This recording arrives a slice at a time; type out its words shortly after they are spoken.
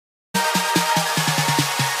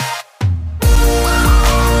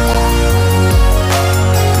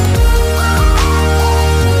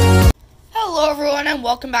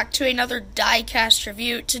welcome back to another diecast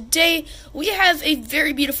review. Today we have a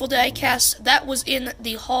very beautiful diecast that was in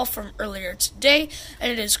the haul from earlier today,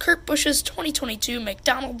 and it is Kurt Busch's 2022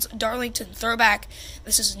 McDonald's Darlington Throwback.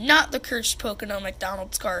 This is not the cursed Pocono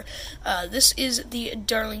McDonald's car. This is the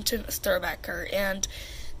Darlington Throwback car, and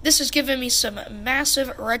this has given me some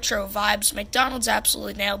massive retro vibes. McDonald's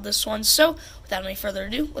absolutely nailed this one, so without any further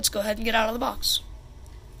ado, let's go ahead and get out of the box.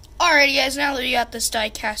 Alrighty guys, now that we got this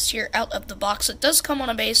diecast here out of the box, it does come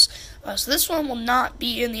on a base, so this one will not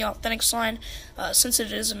be in the Authentics line, since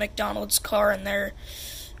it is a McDonald's car and their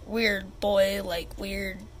weird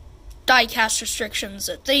diecast restrictions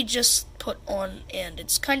that they just put on, and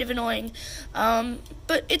it's kind of annoying,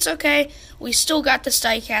 but it's okay. We still got this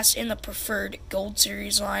diecast in the preferred Gold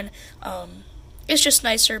Series line. It's just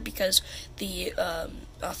nicer because the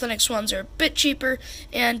Authentics ones are a bit cheaper,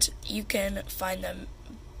 and you can find them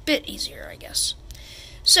bit easier, I guess.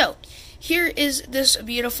 So, here is this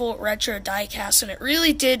beautiful retro diecast, and it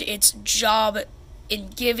really did its job in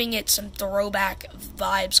giving it some throwback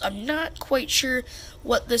vibes. I'm not quite sure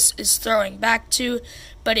what this is throwing back to,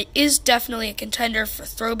 but it is definitely a contender for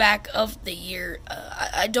throwback of the year.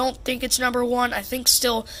 I don't think it's number one. I think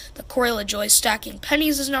still the Corey LaJoie Stacking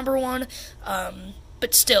Pennies is number one,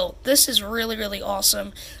 but still, this is really, really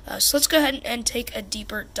awesome. So let's go ahead and take a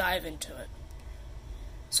deeper dive into it.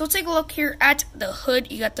 So let's take a look here at the hood.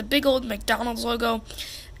 You got the big old McDonald's logo.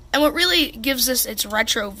 And what really gives this its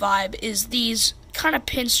retro vibe is these kind of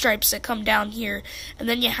pinstripes that come down here. And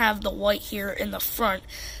then you have the white here in the front.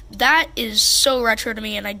 That is so retro to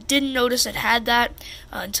me, and I didn't notice it had that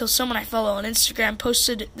until someone I follow on Instagram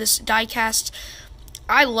posted this diecast.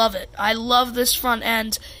 I love it. I love this front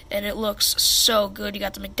end, and it looks so good. You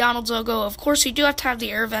got the McDonald's logo. Of course, you do have to have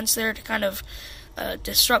the air vents there to kind of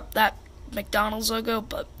disrupt that McDonald's logo,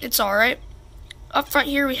 but it's alright. Up front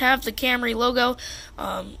here we have the Camry logo,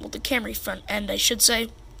 the Camry front end I should say,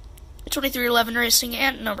 2311 Racing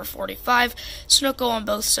and number 45, Sunoco on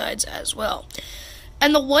both sides as well.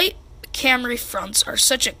 And the white Camry fronts are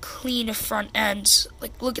such a clean front end.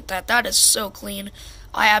 Like, look at that, that is so clean.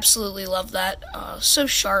 I absolutely love that, so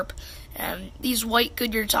sharp. And these white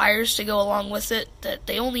Goodyear tires to go along with it that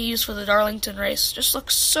they only use for the Darlington race just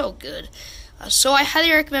look so good. So I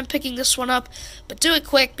highly recommend picking this one up, but do it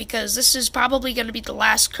quick because this is probably going to be the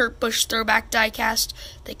last Kurt Busch throwback diecast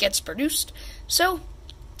that gets produced. So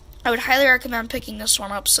I would highly recommend picking this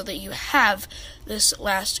one up so that you have this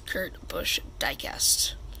last Kurt Busch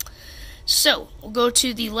diecast. So we'll go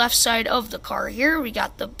to the left side of the car here. We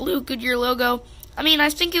got the blue Goodyear logo. I mean,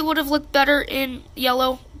 I think it would have looked better in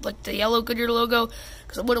yellow, like the yellow Goodyear logo,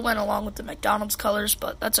 because it would have went along with the McDonald's colors,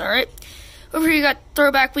 but that's alright. Over here you got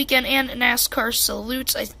Throwback Weekend and NASCAR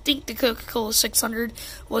salutes. I think the Coca-Cola 600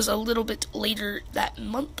 was a little bit later that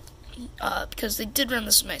month, because they did run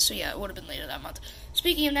this in May, so yeah, it would have been later that month.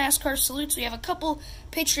 Speaking of NASCAR salutes, we have a couple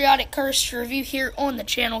patriotic cars to review here on the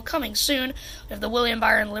channel coming soon. We have the William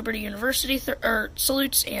Byron Liberty University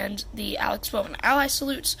salutes and the Alex Bowman Ally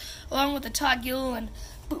salutes, along with the Todd Gilliland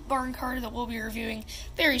Boot Barn car that we'll be reviewing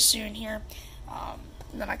very soon here.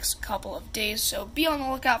 In the next couple of days, so be on the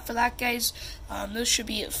lookout for that, guys. Those should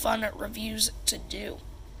be fun reviews to do.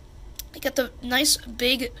 I got the nice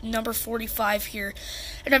big number 45 here,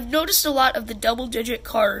 and I've noticed a lot of the double-digit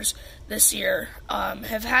cars this year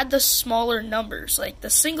have had the smaller numbers. Like, the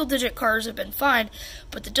single-digit cars have been fine,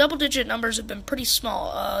 but the double-digit numbers have been pretty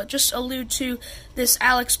small. Just allude to this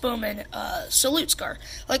Alex Bowman salutes car.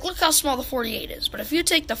 Like, look how small the 48 is, but if you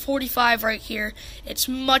take the 45 right here, it's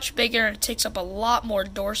much bigger and it takes up a lot more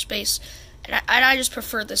door space, and I just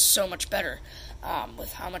prefer this so much better.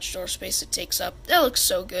 With how much door space it takes up. That looks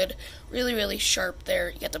so good. Really, really sharp there.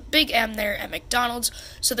 You got the big M there at McDonald's.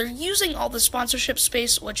 So they're using all the sponsorship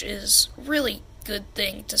space, which is really good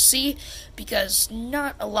thing to see because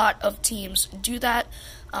not a lot of teams do that.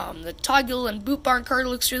 The Toggle and Boot Barn card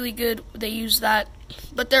looks really good. They use that.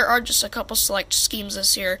 But there are just a couple select schemes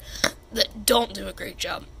this year that don't do a great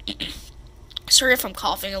job. Sorry if I'm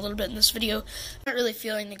coughing a little bit in this video. I'm not really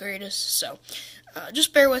feeling the greatest, so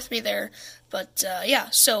just bear with me there. But yeah,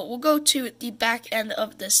 so we'll go to the back end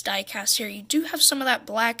of this diecast here. You do have some of that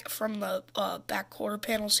black from the back quarter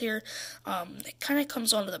panels here. It kind of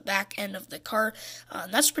comes onto the back end of the car,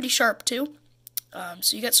 and that's pretty sharp too.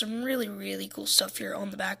 So you got some really, really cool stuff here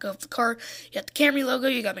on the back of the car. You got the Camry logo,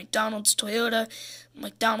 you got McDonald's, Toyota,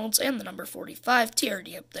 McDonald's, and the number 45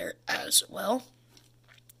 TRD up there as well.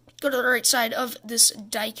 go to the right side of this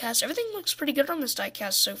diecast. Everything looks pretty good on this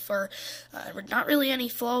diecast so far. Not really any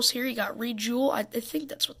flaws here. You got Rejewel. I think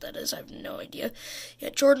that's what that is. I have no idea. You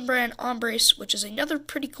got Jordan Brand Embrace, which is another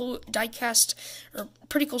pretty cool diecast, or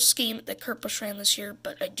pretty cool scheme that Kurt Busch ran this year,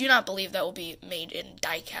 but I do not believe that will be made in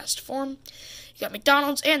diecast form. You got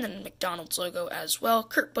McDonald's and then McDonald's logo as well.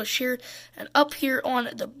 Kurt Busch here. And up here on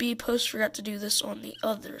the B post, forgot to do this on the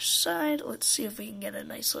other side. Let's see if we can get a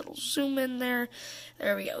nice little zoom in there.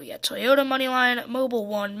 There we go. Yeah, Toyota Moneyline, Mobile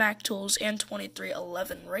One, Mac Tools, and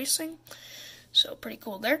 2311 Racing. So pretty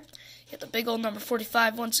cool there. You got the big old number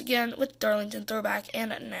 45 once again with Darlington Throwback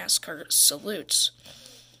and NASCAR Salutes.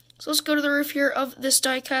 So let's go to the roof here of this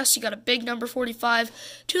diecast. You got a big number 45,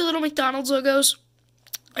 two little McDonald's logos.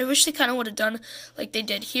 I wish they kind of would have done like they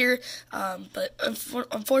did here, but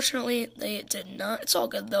unfortunately they did not. It's all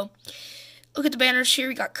good though. Look at the banners here.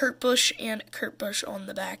 We got Kurt Busch and Kurt Busch on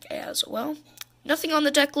the back as well. Nothing on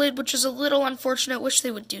the deck lid, which is a little unfortunate. Wish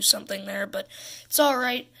they would do something there, but it's all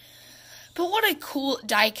right. But what a cool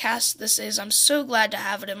diecast this is. I'm so glad to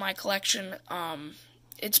have it in my collection.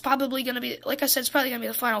 It's probably going to be, like I said, it's probably going to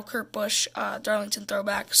be the final Kurt Busch Darlington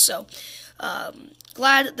Throwback, so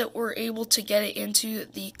glad that we're able to get it into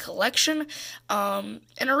the collection, and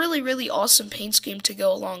a really, really awesome paint scheme to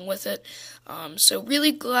go along with it. So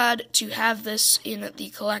really glad to have this in the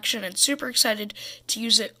collection, and super excited to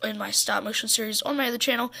use it in my stop motion series on my other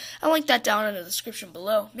channel. I'll link that down in the description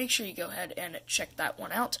below. Make sure you go ahead and check that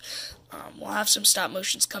one out. We'll have some stop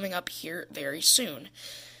motions coming up here very soon.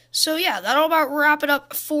 So yeah, that'll about wrap it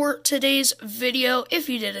up for today's video. If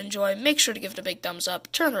you did enjoy, make sure to give it a big thumbs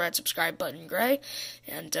up, turn the red subscribe button gray,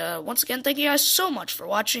 and once again, thank you guys so much for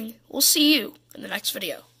watching. We'll see you in the next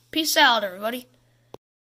video. Peace out, everybody.